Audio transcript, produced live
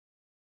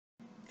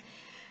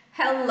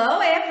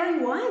Hello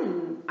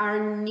everyone! Our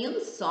new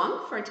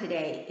song for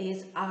today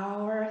is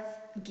our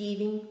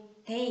Giving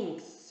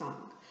Thanks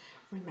song.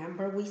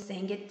 Remember we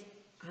sang it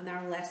on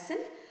our lesson?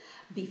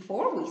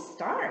 Before we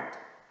start,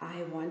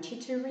 I want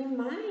to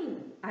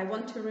remind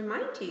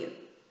you,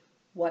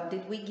 what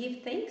did we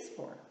give thanks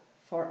for?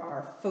 For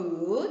our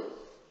food,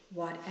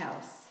 what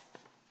else?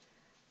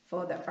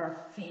 For our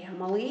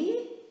family,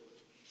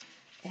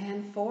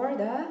 and for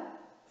the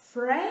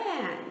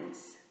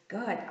friends.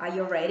 Good. Are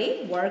you ready?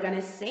 We're going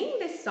to sing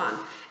this song,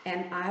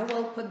 and I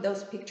will put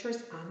those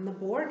pictures on the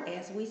board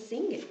as we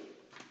sing it.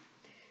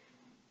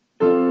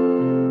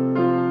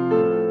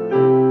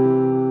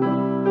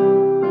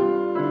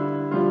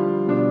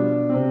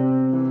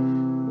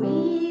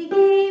 We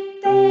give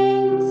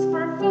thanks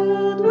for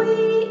food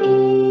we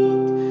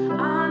eat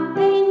on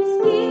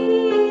Thanksgiving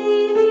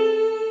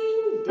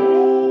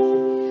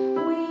Day.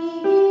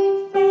 We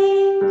give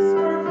thanks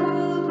for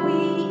food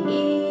we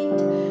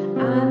eat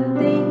on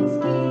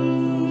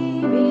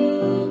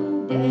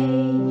Thanksgiving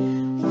Day.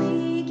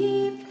 We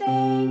give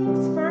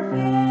thanks for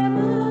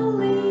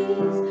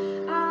families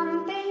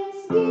on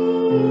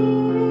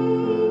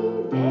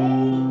Thanksgiving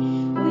Day.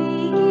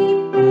 We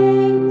give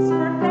thanks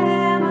for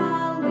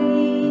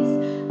families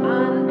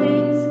on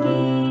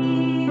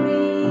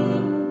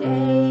Thanksgiving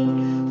Day.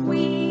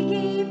 We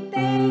give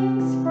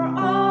thanks for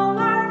all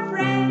our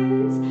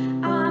friends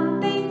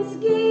on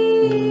Thanksgiving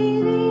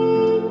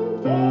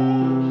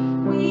Day.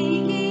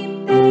 We give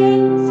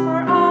thanks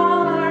for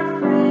all our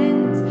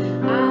friends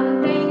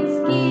on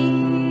Thanksgiving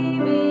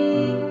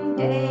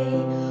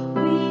Day.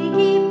 We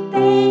give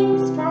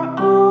thanks for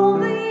all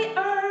the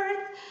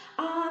earth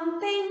on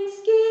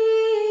Thanksgiving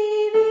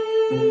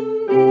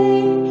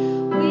Day.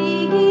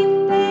 We give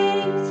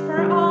thanks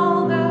for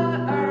all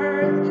the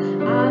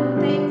earth on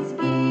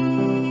Thanksgiving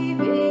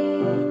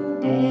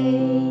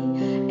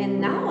Day. And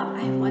now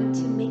I want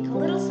to make a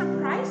little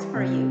surprise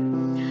for you.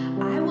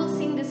 I will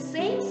sing the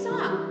same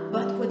song,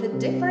 but with a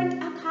different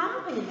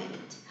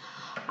accompaniment.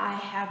 I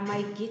have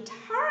my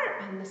guitar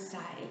on the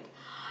side,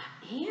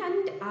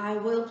 and I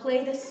will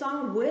play the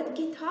song with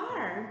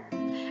guitar,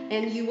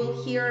 and you will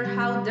hear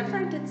how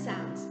different it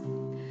sounds.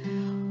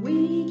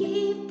 We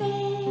give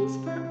thanks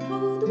for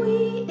food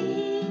we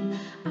eat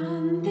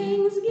on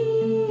Thanksgiving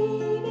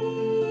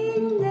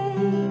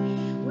Day.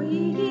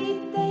 We give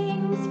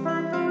thanks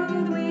for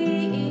food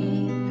we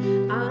eat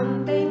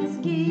on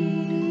Thanksgiving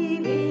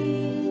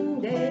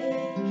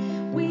Day.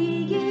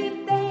 We give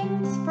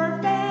thanks for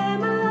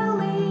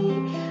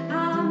family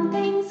on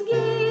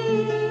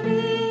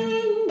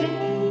Thanksgiving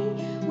Day.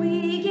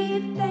 We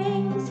give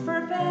thanks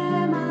for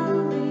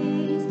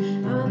families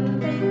on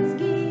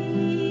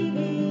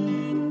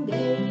Thanksgiving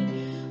Day.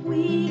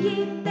 We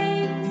give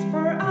thanks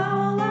for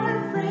all our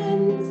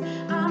friends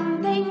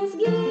on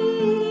Thanksgiving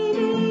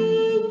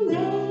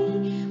Day.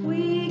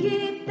 We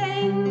give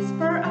thanks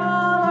for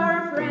all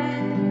our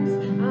friends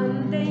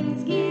on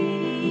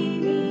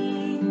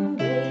Thanksgiving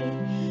Day.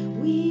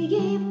 We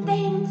give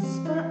thanks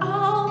for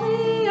all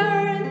the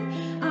earth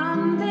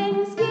on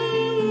Thanksgiving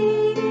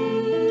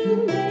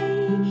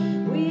Day.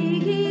 We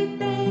give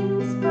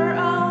thanks for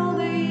all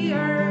the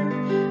earth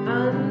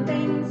on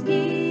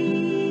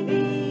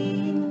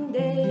Thanksgiving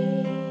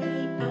Day.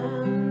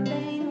 On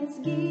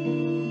Thanksgiving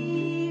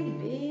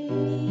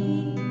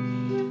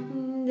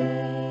Day.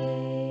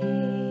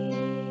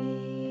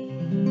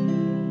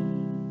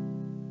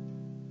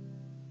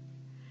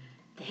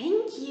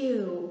 Thank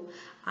you.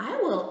 I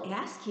will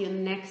ask you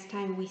next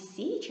time we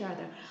see each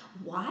other,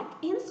 what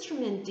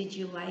instrument did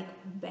you like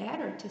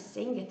better to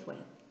sing it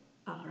with?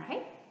 All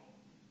right?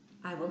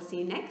 I will see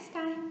you next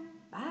time.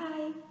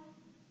 Bye.